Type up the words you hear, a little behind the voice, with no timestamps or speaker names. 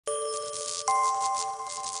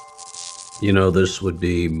You know, this would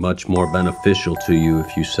be much more beneficial to you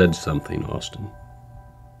if you said something, Austin.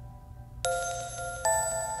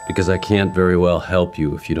 Because I can't very well help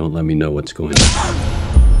you if you don't let me know what's going on.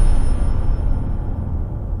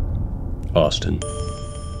 Austin.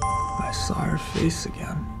 I saw her face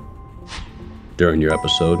again. During your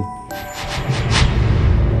episode?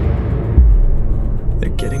 They're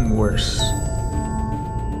getting worse.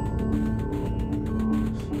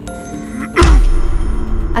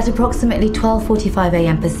 At approximately 12:45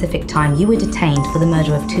 a.m. Pacific time, you were detained for the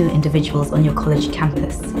murder of 2 individuals on your college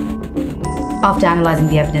campus. After analyzing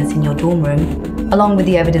the evidence in your dorm room, along with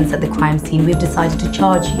the evidence at the crime scene, we've decided to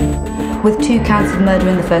charge you with 2 counts of murder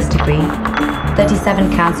in the first degree, 37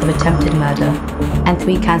 counts of attempted murder, and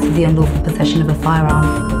 3 counts of the unlawful possession of a firearm.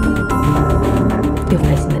 You're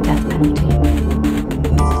facing the death penalty.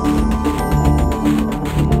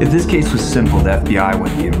 If this case was simple, the FBI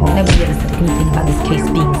wouldn't be involved. Nobody ever said anything about this case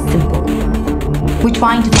being simple. We're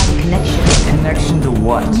trying to find a connection. Connection to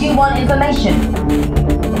what? You want information?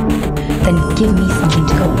 Then give me something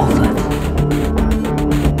to go off of.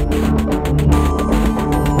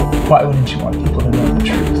 Why wouldn't you want people to know the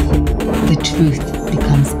truth? The truth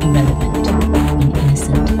becomes irrelevant when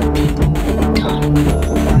innocent people die.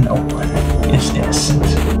 No one is innocent.